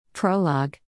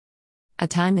Prologue. A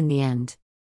time in the end.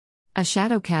 A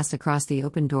shadow cast across the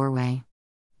open doorway.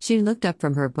 She looked up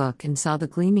from her book and saw the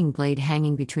gleaming blade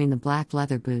hanging between the black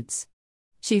leather boots.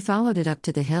 She followed it up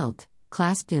to the hilt,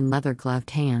 clasped in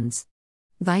leather-gloved hands.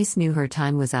 Vice knew her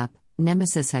time was up,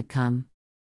 Nemesis had come.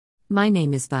 My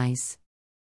name is Vice.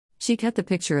 She cut the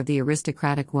picture of the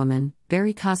aristocratic woman,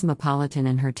 very cosmopolitan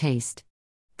in her taste.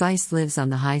 Vice lives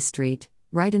on the high street,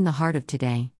 right in the heart of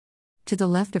today. To the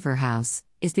left of her house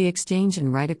is the exchange,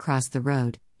 and right across the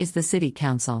road is the city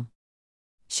council.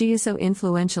 She is so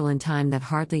influential in time that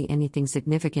hardly anything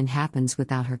significant happens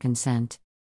without her consent.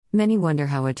 Many wonder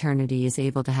how eternity is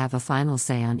able to have a final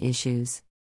say on issues.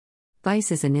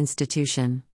 Vice is an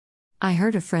institution. I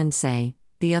heard a friend say,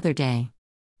 the other day.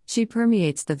 She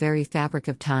permeates the very fabric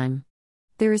of time.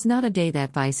 There is not a day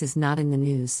that Vice is not in the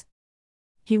news.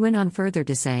 He went on further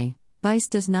to say, Vice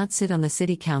does not sit on the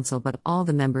city council, but all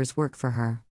the members work for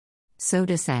her. So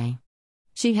to say.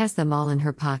 She has them all in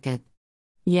her pocket.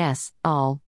 Yes,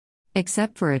 all.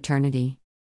 Except for eternity.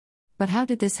 But how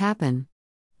did this happen?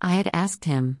 I had asked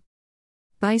him.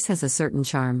 Vice has a certain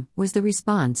charm, was the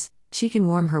response. She can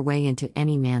warm her way into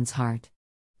any man's heart.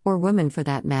 Or woman for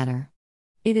that matter.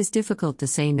 It is difficult to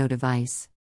say no to Vice.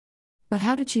 But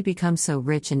how did she become so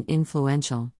rich and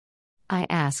influential? I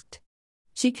asked.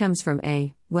 She comes from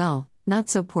a, well, not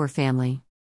so poor family.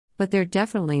 But they're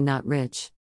definitely not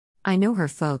rich. I know her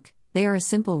folk, they are a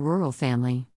simple rural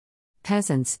family.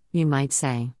 Peasants, you might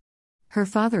say. Her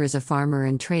father is a farmer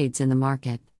and trades in the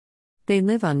market. They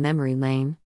live on memory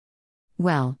lane.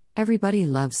 Well, everybody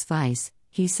loves Vice,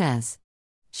 he says.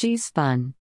 She's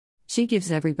fun. She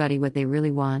gives everybody what they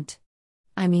really want.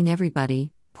 I mean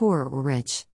everybody, poor or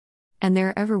rich. And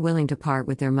they're ever willing to part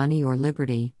with their money or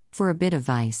liberty, for a bit of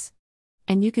Vice.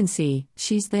 And you can see,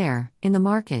 she's there, in the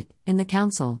market, in the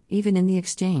council, even in the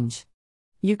exchange.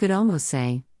 You could almost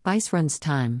say, Vice runs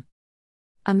time.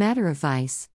 A matter of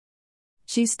Vice.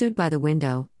 She stood by the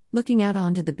window, looking out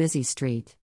onto the busy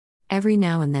street. Every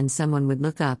now and then someone would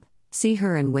look up, see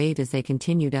her and wave as they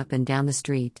continued up and down the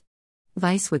street.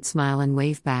 Vice would smile and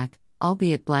wave back,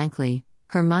 albeit blankly,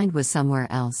 her mind was somewhere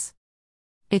else.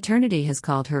 Eternity has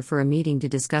called her for a meeting to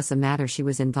discuss a matter she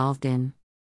was involved in.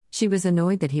 She was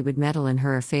annoyed that he would meddle in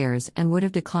her affairs and would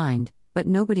have declined, but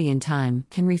nobody in time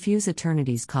can refuse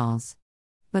Eternity's calls.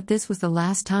 But this was the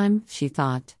last time, she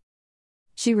thought.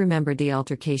 She remembered the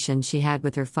altercation she had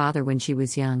with her father when she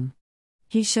was young.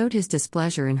 He showed his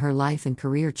displeasure in her life and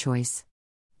career choice.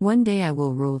 One day I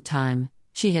will rule time,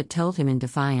 she had told him in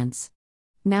defiance.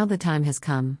 Now the time has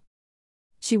come.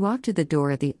 She walked to the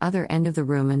door at the other end of the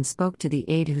room and spoke to the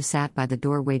aide who sat by the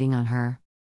door waiting on her.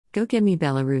 Go get me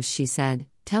Belarus, she said,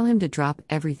 tell him to drop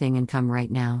everything and come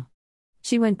right now.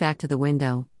 She went back to the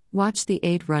window, watched the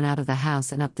aide run out of the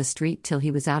house and up the street till he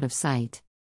was out of sight.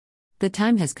 The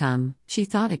time has come, she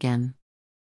thought again.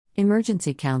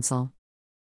 Emergency Council.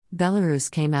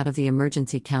 Belarus came out of the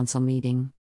Emergency Council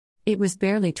meeting. It was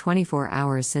barely 24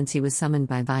 hours since he was summoned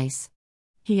by Vice.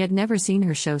 He had never seen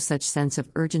her show such sense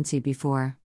of urgency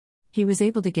before. He was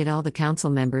able to get all the council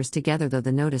members together, though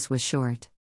the notice was short.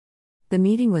 The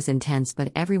meeting was intense,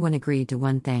 but everyone agreed to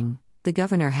one thing: the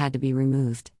governor had to be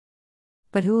removed.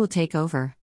 But who will take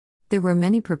over? There were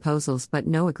many proposals, but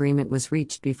no agreement was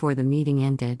reached before the meeting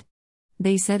ended.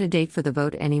 They set a date for the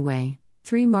vote anyway,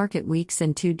 3 market weeks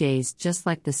and 2 days, just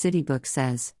like the city book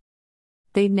says.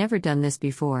 They'd never done this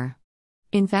before.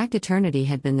 In fact, Eternity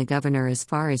had been the governor as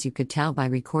far as you could tell by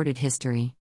recorded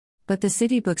history. But the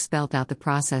city book spelt out the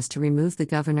process to remove the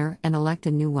governor and elect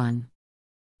a new one.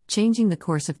 Changing the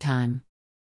course of time.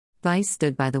 Vice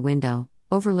stood by the window,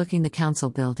 overlooking the council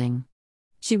building.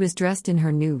 She was dressed in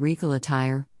her new regal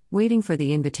attire, waiting for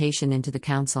the invitation into the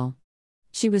council.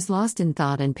 She was lost in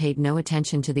thought and paid no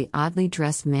attention to the oddly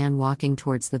dressed man walking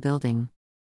towards the building.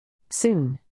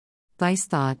 Soon. Vice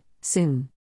thought, soon.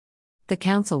 The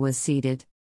council was seated.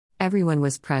 Everyone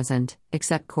was present,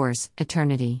 except, course,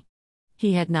 Eternity.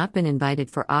 He had not been invited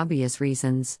for obvious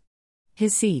reasons.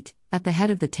 His seat, at the head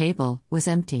of the table, was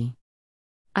empty.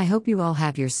 I hope you all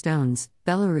have your stones,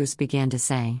 Belarus began to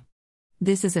say.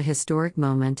 This is a historic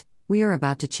moment, we are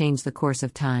about to change the course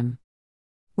of time.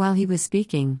 While he was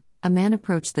speaking, a man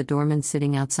approached the doorman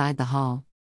sitting outside the hall.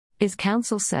 Is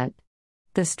council set?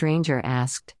 The stranger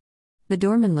asked. The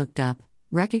doorman looked up,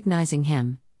 recognizing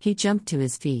him. He jumped to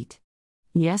his feet.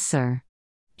 Yes, sir.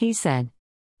 He said.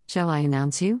 Shall I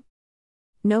announce you?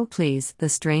 No, please, the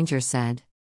stranger said.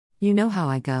 You know how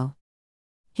I go.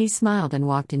 He smiled and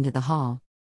walked into the hall.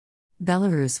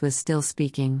 Belarus was still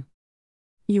speaking.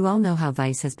 You all know how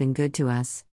Vice has been good to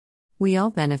us. We all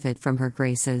benefit from her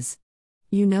graces.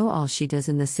 You know all she does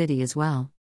in the city as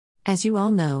well. As you all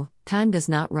know, time does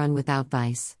not run without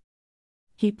vice.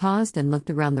 He paused and looked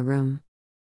around the room.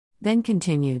 Then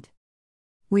continued.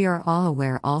 We are all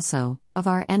aware also of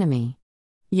our enemy.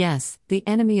 Yes, the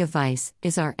enemy of vice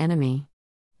is our enemy.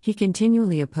 He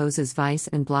continually opposes vice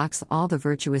and blocks all the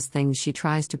virtuous things she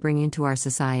tries to bring into our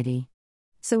society.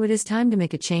 So it is time to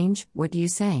make a change, what do you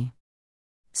say?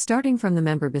 Starting from the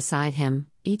member beside him,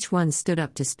 each one stood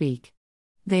up to speak.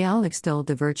 They all extolled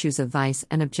the virtues of vice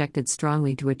and objected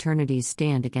strongly to eternity's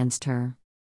stand against her.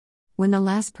 When the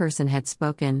last person had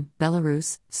spoken,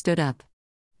 Belarus stood up.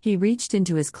 He reached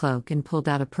into his cloak and pulled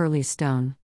out a pearly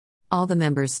stone. All the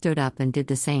members stood up and did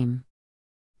the same.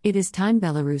 It is time,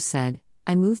 Belarus said.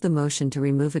 I move the motion to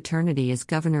remove eternity as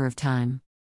governor of time.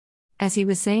 As he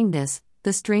was saying this,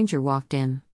 the stranger walked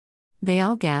in. They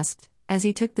all gasped, as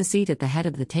he took the seat at the head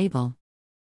of the table.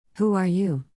 Who are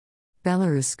you?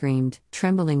 Belarus screamed,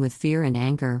 trembling with fear and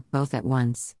anger, both at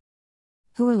once.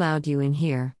 Who allowed you in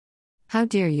here? How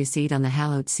dare you sit on the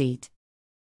hallowed seat?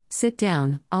 Sit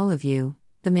down, all of you,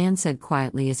 the man said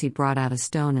quietly as he brought out a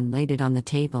stone and laid it on the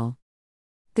table.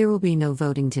 There will be no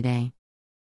voting today.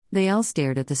 They all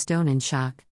stared at the stone in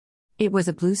shock. It was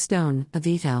a blue stone, a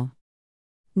veto.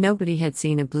 Nobody had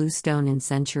seen a blue stone in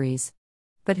centuries.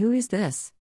 But who is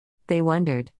this? They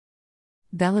wondered.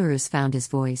 Belarus found his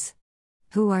voice.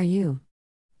 Who are you?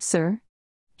 Sir?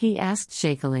 He asked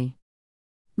shakily.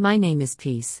 My name is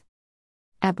Peace.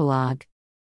 Epilogue.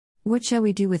 What shall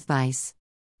we do with vice?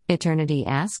 Eternity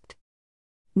asked.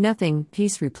 Nothing,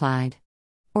 Peace replied.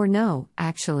 Or no,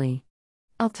 actually.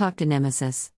 I'll talk to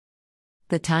Nemesis.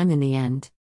 The time in the end.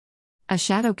 A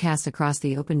shadow cast across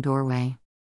the open doorway.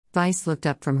 Vice looked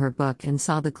up from her book and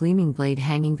saw the gleaming blade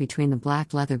hanging between the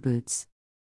black leather boots.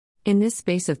 In this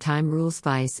space of time rules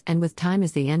vice, and with time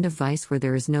is the end of vice, where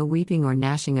there is no weeping or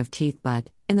gnashing of teeth, but,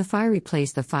 in the fiery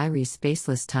place, the fiery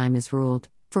spaceless time is ruled,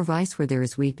 for vice where there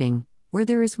is weeping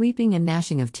and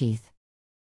gnashing of teeth.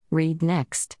 Read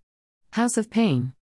next. House of Pain.